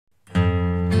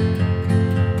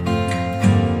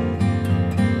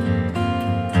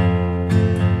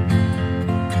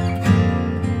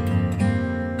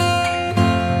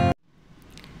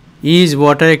Is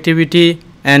water activity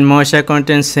and moisture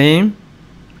content same?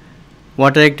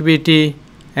 Water activity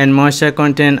and moisture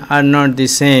content are not the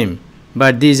same,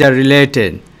 but these are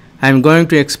related. I am going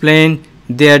to explain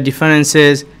their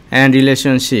differences and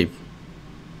relationship.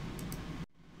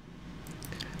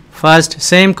 First,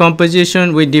 same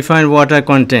composition with different water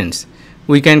contents.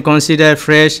 We can consider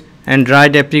fresh and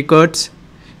dried apricots.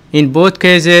 In both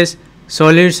cases,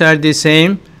 solids are the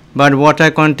same, but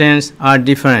water contents are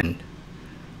different.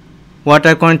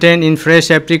 Water content in fresh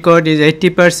apricot is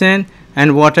 80%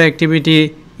 and water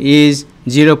activity is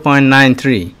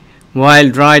 0.93, while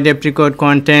dried apricot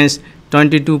contains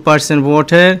 22%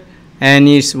 water and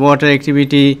its water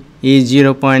activity is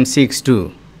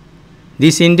 0.62.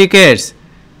 This indicates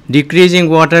decreasing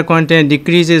water content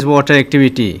decreases water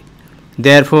activity.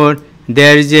 Therefore,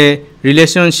 there is a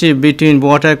relationship between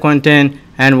water content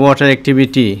and water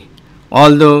activity,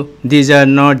 although these are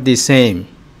not the same.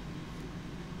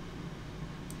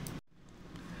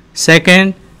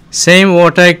 Second, same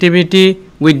water activity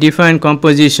with different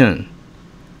composition.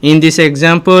 In this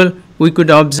example, we could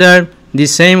observe the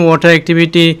same water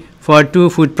activity for two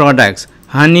food products,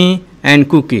 honey and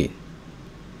cookie.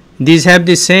 These have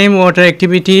the same water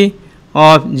activity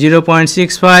of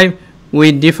 0.65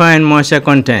 with different moisture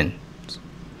content,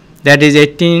 that is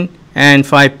 18 and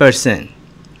 5%.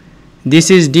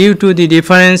 This is due to the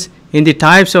difference in the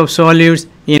types of solids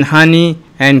in honey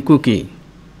and cookie.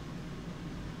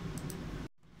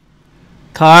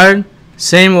 Third,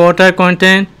 same water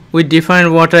content with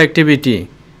different water activity.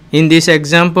 In this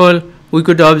example, we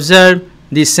could observe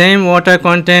the same water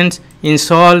contents in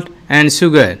salt and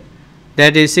sugar,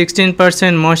 that is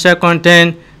 16% moisture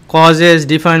content causes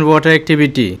different water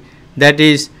activity, that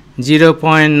is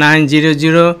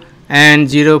 0.900 and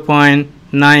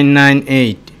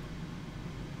 0.998.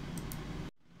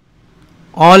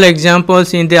 All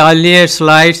examples in the earlier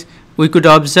slides, we could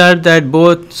observe that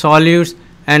both solids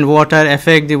and water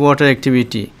affect the water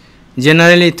activity.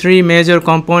 Generally, three major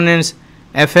components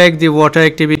affect the water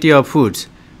activity of foods,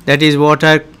 that is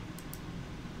water,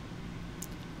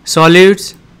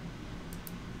 solids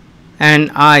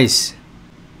and ice.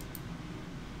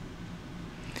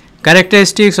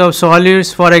 Characteristics of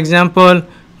solids, for example,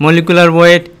 molecular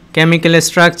weight, chemical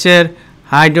structure,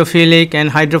 hydrophilic and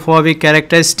hydrophobic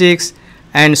characteristics,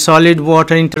 and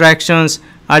solid-water interactions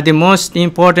are the most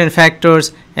important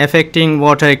factors affecting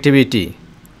water activity.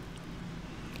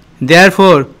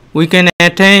 Therefore, we can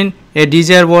attain a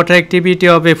desired water activity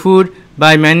of a food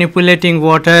by manipulating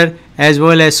water as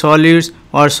well as solids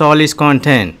or solids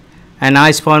content and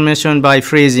ice formation by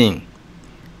freezing.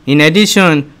 In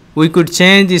addition, we could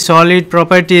change the solid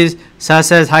properties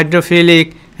such as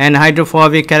hydrophilic and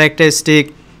hydrophobic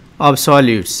characteristics of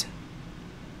solids.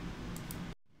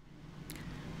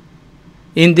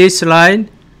 In this slide,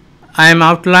 I am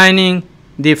outlining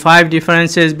the 5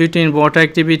 differences between water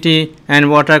activity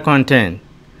and water content,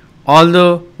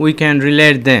 although we can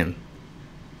relate them.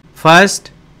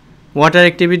 First, water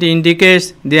activity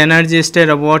indicates the energy state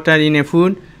of water in a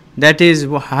food, that is,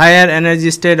 higher energy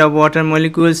state of water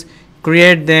molecules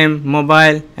create them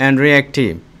mobile and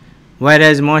reactive,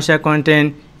 whereas moisture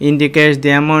content indicates the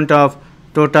amount of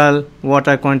total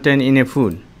water content in a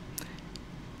food.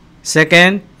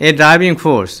 Second, a driving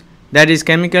force, that is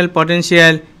chemical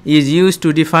potential, is used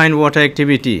to define water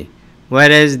activity,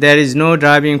 whereas there is no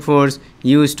driving force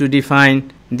used to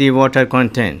define the water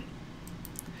content.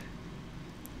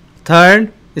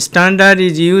 Third, standard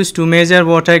is used to measure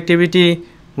water activity,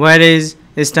 whereas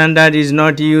standard is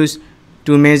not used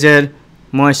to measure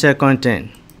moisture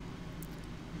content.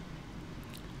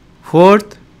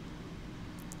 Fourth,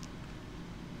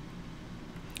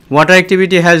 water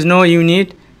activity has no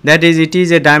unit, that is, it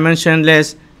is a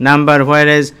dimensionless number,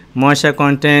 whereas moisture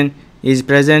content is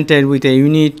presented with a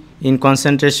unit in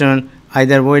concentration,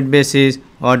 either weight basis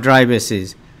or dry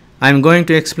basis. I am going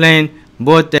to explain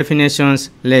both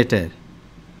definitions later.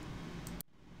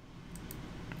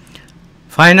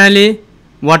 Finally,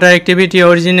 water activity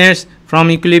originates from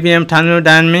equilibrium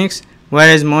thermodynamics,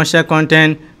 whereas moisture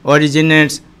content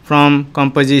originates from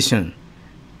composition.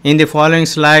 In the following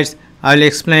slides, I will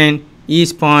explain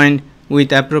each point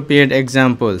with appropriate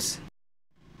examples.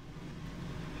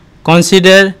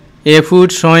 Consider a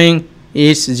food showing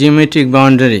its geometric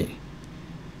boundary.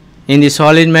 In the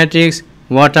solid matrix,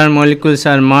 water molecules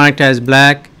are marked as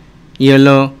black,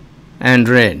 yellow, and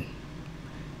red.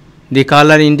 The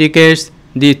color indicates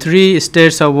the 3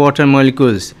 states of water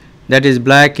molecules, that is,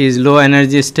 black is low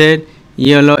energy state,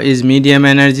 yellow is medium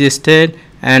energy state,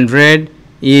 and red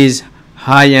is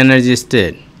high energy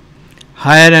state.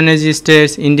 Higher energy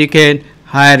states indicate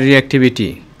higher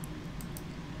reactivity.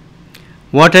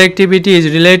 Water activity is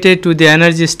related to the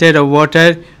energy state of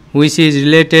water, which is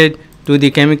related to the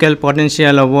chemical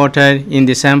potential of water in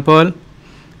the sample.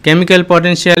 Chemical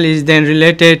potential is then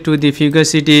related to the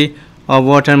fugacity of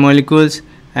water molecules,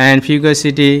 and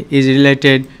fugacity is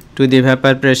related to the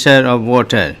vapor pressure of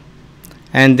water,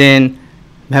 and then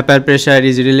vapor pressure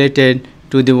is related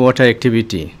to the water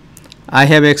activity. I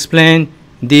have explained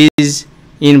these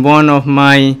in one of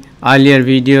my earlier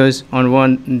videos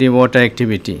on the water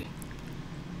activity.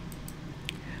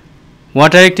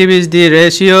 Water activity is the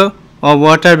ratio of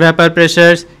water vapor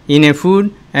pressures in a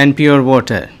food and pure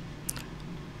water.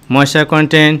 Moisture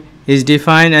content is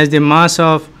defined as the mass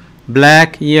of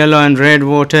black, yellow and red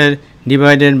water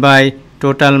divided by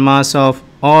total mass of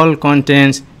all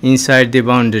contents inside the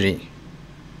boundary.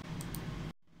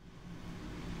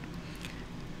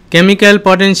 Chemical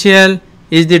potential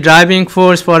is the driving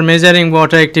force for measuring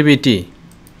water activity.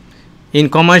 In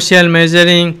commercial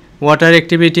measuring water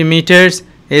activity meters,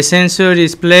 a sensor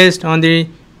is placed on the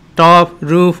top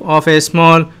roof of a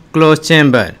small closed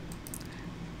chamber.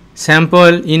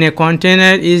 Sample in a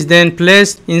container is then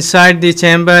placed inside the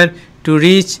chamber to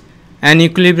reach an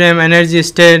equilibrium energy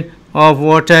state of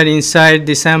water inside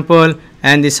the sample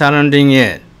and the surrounding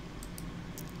air.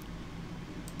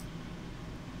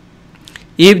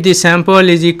 If the sample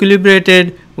is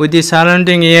equilibrated with the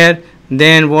surrounding air,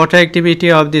 then water activity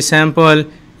of the sample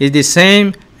is the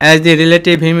same as the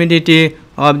relative humidity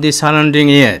of the surrounding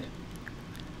air.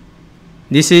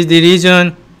 This is the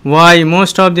reason why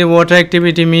most of the water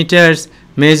activity meters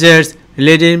measures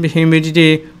relative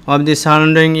humidity of the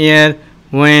surrounding air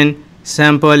when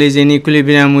sample is in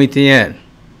equilibrium with air.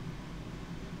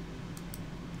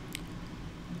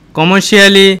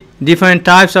 Commercially, different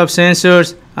types of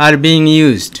sensors are being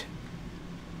used.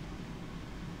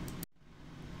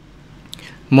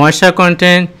 Moisture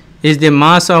content is the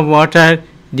mass of water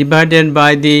divided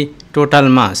by the total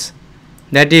mass,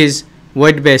 that is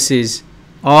weight basis,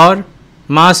 or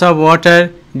mass of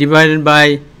water divided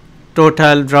by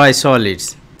total dry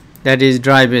solids, that is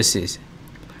dry basis.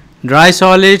 Dry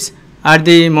solids are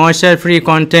the moisture free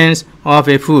contents of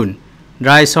a food.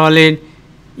 Dry solid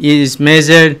is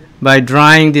measured by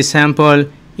drying the sample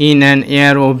in an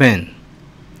air oven.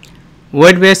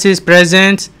 Weight basis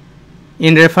presents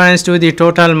in reference to the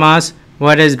total mass,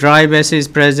 whereas dry basis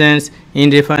presents in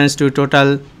reference to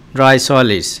total dry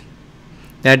solids,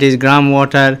 that is gram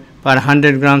water per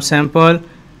 100 gram sample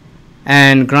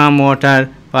and gram water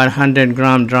per 100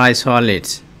 gram dry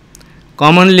solids.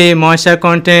 Commonly, moisture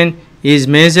content is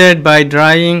measured by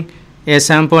drying a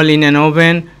sample in an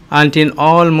oven until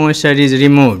all moisture is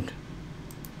removed.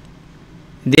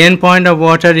 The endpoint of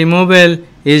water removal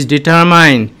is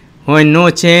determined when no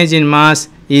change in mass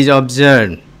is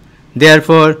observed.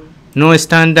 Therefore, no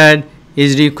standard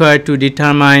is required to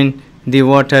determine the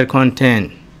water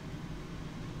content.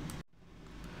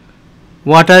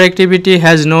 Water activity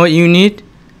has no unit,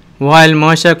 while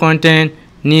moisture content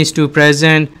needs to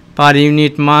present per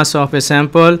unit mass of a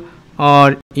sample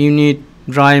or unit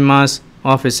dry mass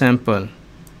of a sample.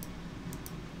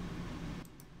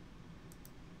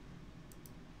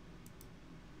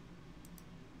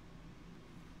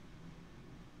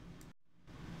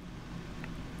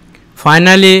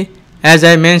 Finally, as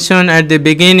I mentioned at the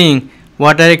beginning,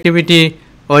 water activity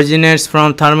originates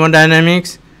from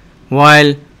thermodynamics,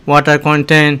 while water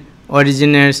content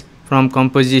originates from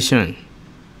composition.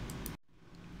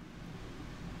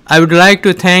 I would like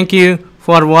to thank you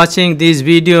for watching this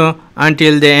video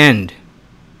until the end.